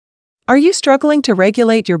Are you struggling to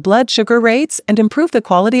regulate your blood sugar rates and improve the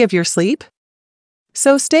quality of your sleep?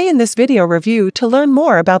 So stay in this video review to learn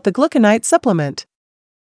more about the Gluconite supplement.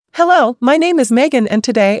 Hello, my name is Megan and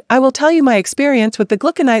today I will tell you my experience with the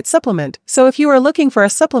Gluconite supplement. So if you are looking for a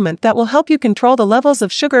supplement that will help you control the levels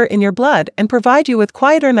of sugar in your blood and provide you with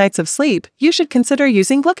quieter nights of sleep, you should consider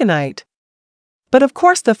using Gluconite. But of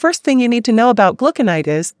course the first thing you need to know about Gluconite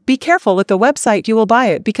is, be careful with the website you will buy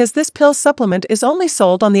it because this pill supplement is only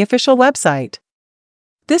sold on the official website.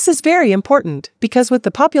 This is very important because with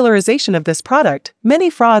the popularization of this product, many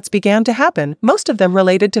frauds began to happen, most of them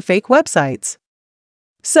related to fake websites.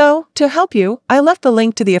 So, to help you, I left the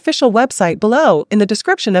link to the official website below in the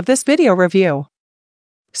description of this video review.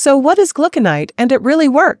 So what is Gluconite and it really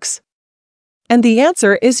works? And the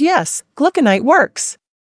answer is yes, Gluconite works.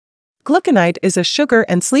 Gluconite is a sugar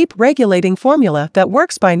and sleep regulating formula that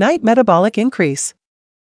works by night metabolic increase.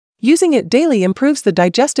 Using it daily improves the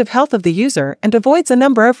digestive health of the user and avoids a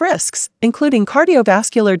number of risks, including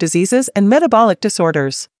cardiovascular diseases and metabolic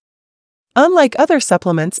disorders. Unlike other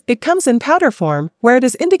supplements, it comes in powder form, where it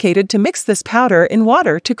is indicated to mix this powder in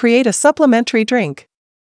water to create a supplementary drink.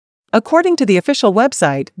 According to the official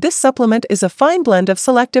website, this supplement is a fine blend of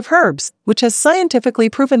selective herbs, which has scientifically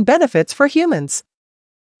proven benefits for humans.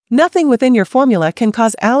 Nothing within your formula can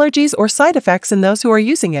cause allergies or side effects in those who are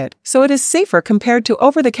using it, so it is safer compared to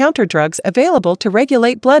over-the-counter drugs available to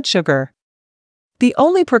regulate blood sugar. The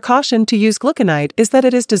only precaution to use Gluconite is that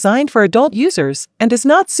it is designed for adult users and is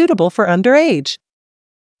not suitable for underage.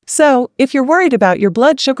 So, if you're worried about your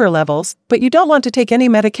blood sugar levels, but you don't want to take any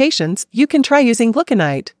medications, you can try using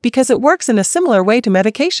Gluconite because it works in a similar way to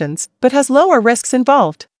medications, but has lower risks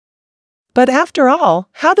involved. But after all,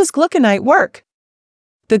 how does Gluconite work?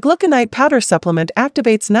 The Gluconite powder supplement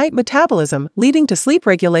activates night metabolism, leading to sleep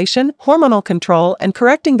regulation, hormonal control, and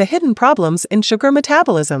correcting the hidden problems in sugar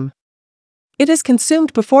metabolism. It is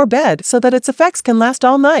consumed before bed so that its effects can last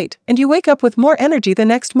all night, and you wake up with more energy the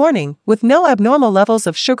next morning, with no abnormal levels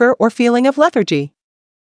of sugar or feeling of lethargy.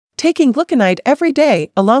 Taking Gluconite every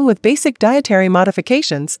day, along with basic dietary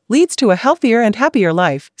modifications, leads to a healthier and happier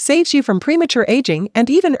life, saves you from premature aging and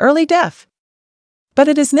even early death. But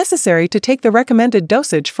it is necessary to take the recommended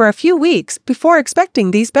dosage for a few weeks before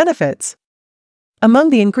expecting these benefits.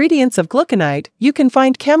 Among the ingredients of Gluconite, you can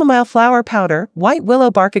find chamomile flower powder, white willow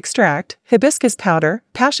bark extract, hibiscus powder,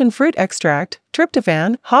 passion fruit extract,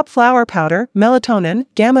 tryptophan, hop flower powder, melatonin,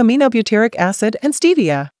 gamma-aminobutyric acid, and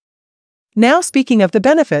stevia. Now speaking of the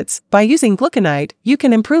benefits, by using Gluconite, you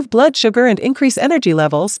can improve blood sugar and increase energy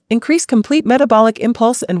levels, increase complete metabolic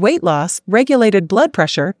impulse and weight loss, regulated blood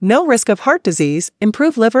pressure, no risk of heart disease,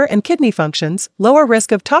 improve liver and kidney functions, lower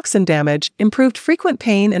risk of toxin damage, improved frequent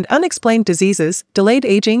pain and unexplained diseases, delayed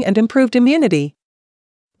aging and improved immunity.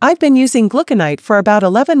 I've been using Gluconite for about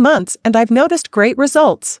 11 months and I've noticed great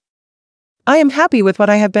results. I am happy with what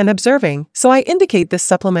I have been observing, so I indicate this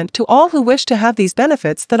supplement to all who wish to have these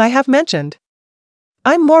benefits that I have mentioned.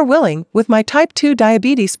 I'm more willing, with my type 2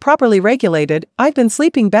 diabetes properly regulated, I've been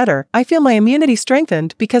sleeping better, I feel my immunity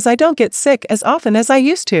strengthened because I don't get sick as often as I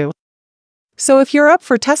used to. So if you're up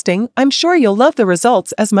for testing, I'm sure you'll love the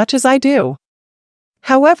results as much as I do.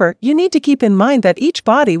 However, you need to keep in mind that each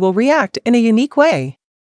body will react in a unique way.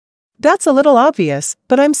 That's a little obvious,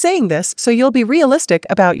 but I'm saying this so you'll be realistic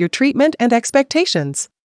about your treatment and expectations.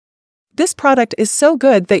 This product is so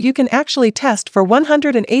good that you can actually test for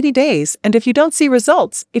 180 days, and if you don't see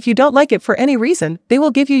results, if you don't like it for any reason, they will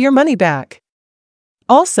give you your money back.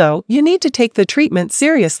 Also, you need to take the treatment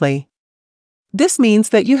seriously. This means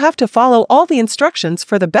that you have to follow all the instructions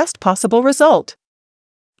for the best possible result.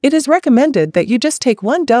 It is recommended that you just take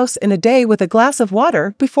one dose in a day with a glass of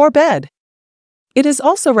water before bed. It is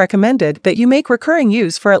also recommended that you make recurring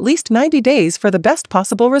use for at least 90 days for the best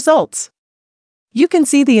possible results. You can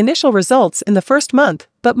see the initial results in the first month,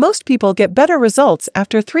 but most people get better results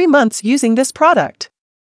after 3 months using this product.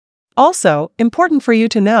 Also, important for you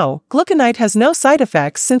to know, Gluconite has no side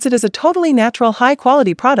effects since it is a totally natural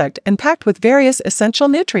high-quality product and packed with various essential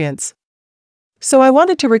nutrients. So I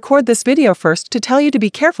wanted to record this video first to tell you to be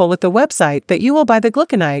careful with the website that you will buy the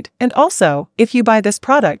Gluconite, and also, if you buy this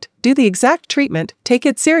product, do the exact treatment, take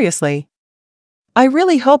it seriously. I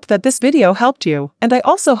really hope that this video helped you, and I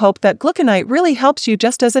also hope that Gluconite really helps you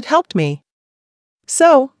just as it helped me.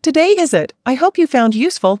 So, today is it. I hope you found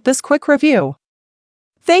useful this quick review.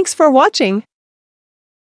 Thanks for watching.